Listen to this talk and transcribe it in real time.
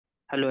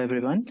Hello,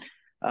 everyone.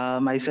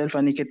 Myself,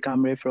 Aniket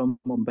Kamre from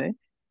Mumbai.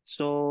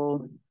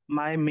 So,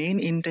 my main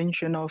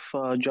intention of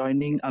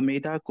joining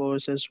Ameda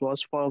courses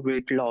was for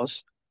weight loss.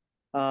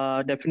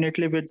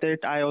 Definitely, with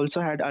it, I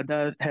also had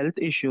other health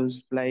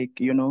issues like,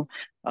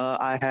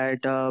 I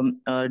had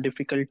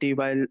difficulty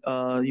while,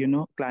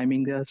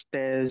 climbing the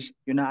stairs.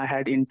 I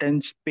had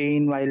intense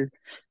pain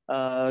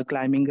while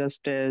climbing the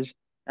stairs.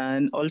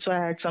 And also,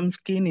 I had some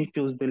skin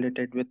issues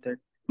related with it.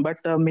 But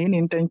the main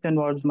intention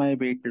was my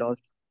weight loss.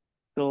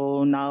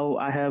 So now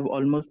I have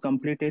almost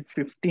completed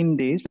 15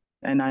 days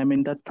and I'm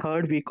in the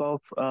third week of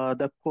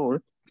the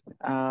course.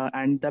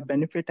 And the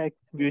benefit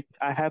which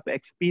I have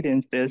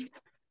experienced is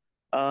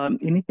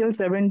initial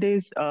 7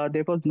 days,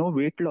 there was no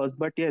weight loss,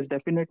 but yes,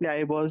 definitely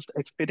I was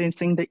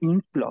experiencing the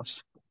inch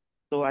loss.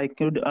 So I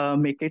could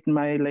make it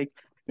my like,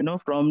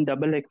 from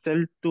double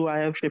XL to I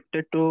have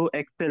shifted to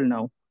XL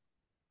now.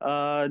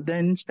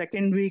 Then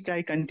second week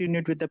I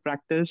continued with the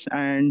practice,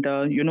 and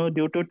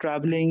due to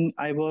traveling,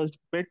 I was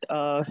bit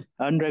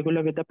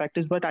unregular with the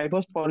practice, but I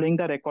was following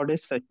the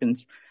recorded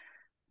sessions.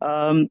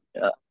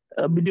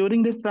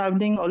 During this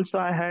traveling, also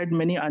I had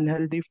many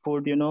unhealthy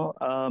food.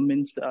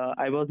 Means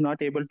I was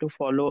not able to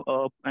follow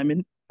up. I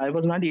mean, I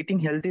was not eating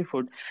healthy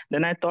food.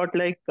 Then I thought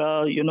like,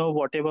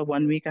 whatever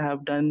 1 week I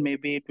have done,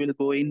 maybe it will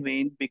go in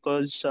vain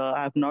because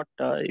I have not,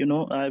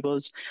 I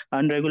was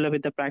unregular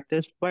with the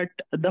practice. But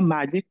the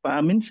magic,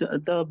 means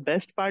the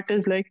best part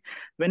is like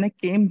when I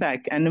came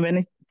back and when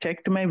I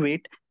checked my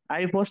weight,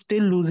 I was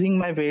still losing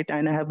my weight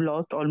and I have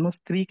lost almost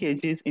 3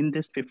 kgs in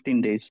this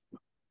 15 days.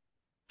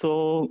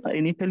 So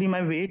initially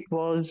my weight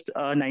was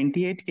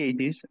 98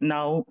 kgs.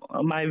 Now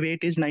my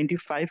weight is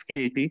 95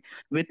 kg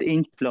with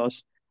inch loss.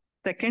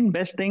 Second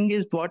best thing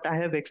is what I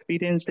have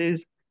experienced is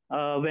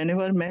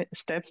whenever मैं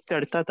steps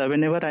चढ़ता था,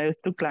 whenever I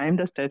used to climb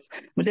the steps,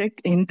 मुझे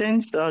एक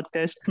intense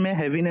chest में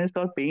heaviness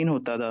और pain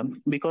होता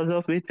था, because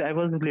of which I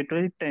was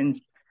literally tense.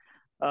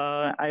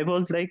 I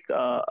was like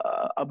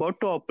about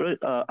to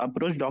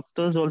approach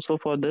doctors also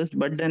for this,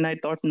 but then I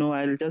thought, no,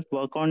 I'll just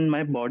work on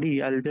my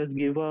body. I'll just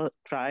give a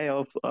try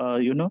of, uh,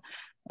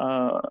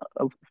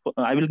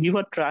 I will give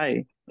a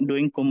try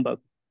doing Kumbhak.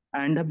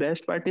 And the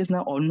best part is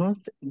now almost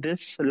this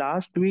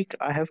last week,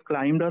 I have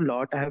climbed a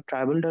lot, I have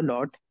traveled a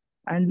lot,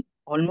 and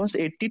almost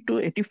 80 to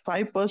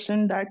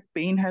 85% that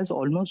pain has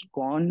almost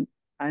gone.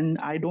 And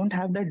I don't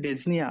have that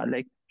dyspnea,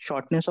 like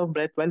shortness of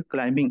breath while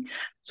climbing.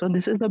 So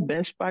this is the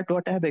best part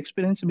what I have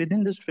experienced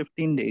within this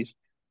 15 days.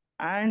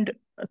 And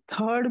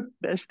third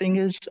best thing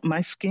is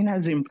my skin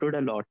has improved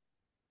a lot.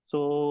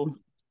 So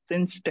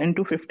since 10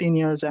 to 15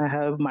 years, I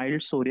have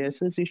mild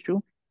psoriasis issue.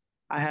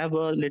 I have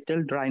a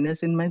little dryness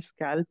in my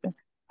scalp.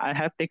 I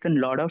have taken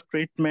a lot of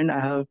treatment. I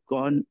have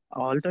gone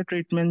all the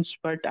treatments,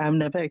 but I have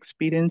never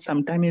experienced.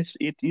 Sometimes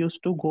it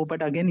used to go,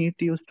 but again it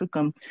used to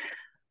come.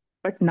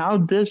 But now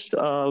this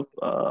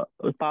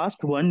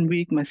past 1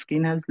 week, my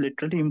skin has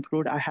literally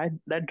improved. I had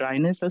that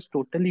dryness has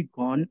totally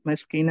gone. My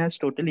skin has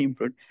totally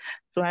improved.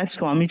 So as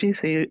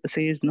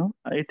says, no,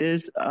 it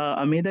is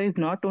Amida is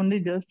not only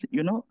just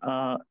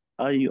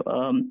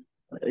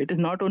it is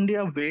not only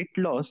a weight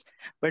loss,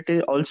 but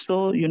it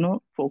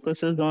also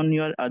focuses on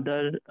your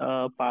other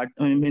part.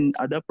 I mean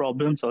other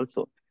problems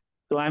also.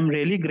 So I'm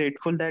really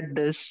grateful that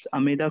this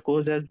Amida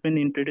course has been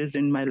introduced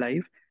in my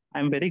life.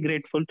 I'm very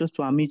grateful to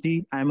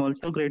Swamiji. I'm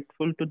also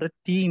grateful to the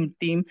team.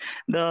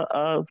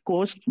 The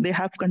course they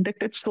have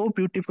conducted so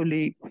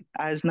beautifully.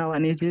 As now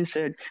Aniji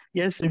said,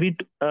 yes, we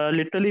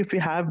literally, if we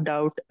have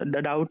doubt,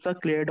 the doubts are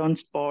cleared on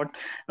spot.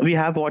 We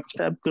have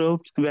WhatsApp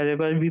groups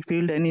wherever we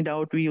feel any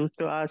doubt, we used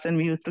to ask, and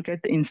we used to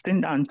get the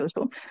instant answer.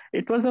 So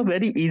it was a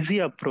very easy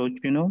approach.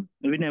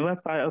 We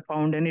never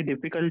found any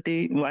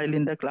difficulty while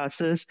in the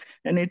classes,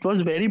 and it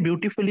was very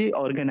beautifully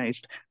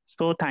organized.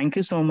 So thank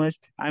you so much.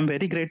 I'm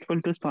very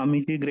grateful to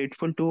Swamiji,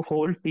 grateful to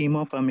whole team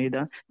of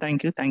Amida.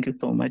 Thank you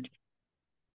so much.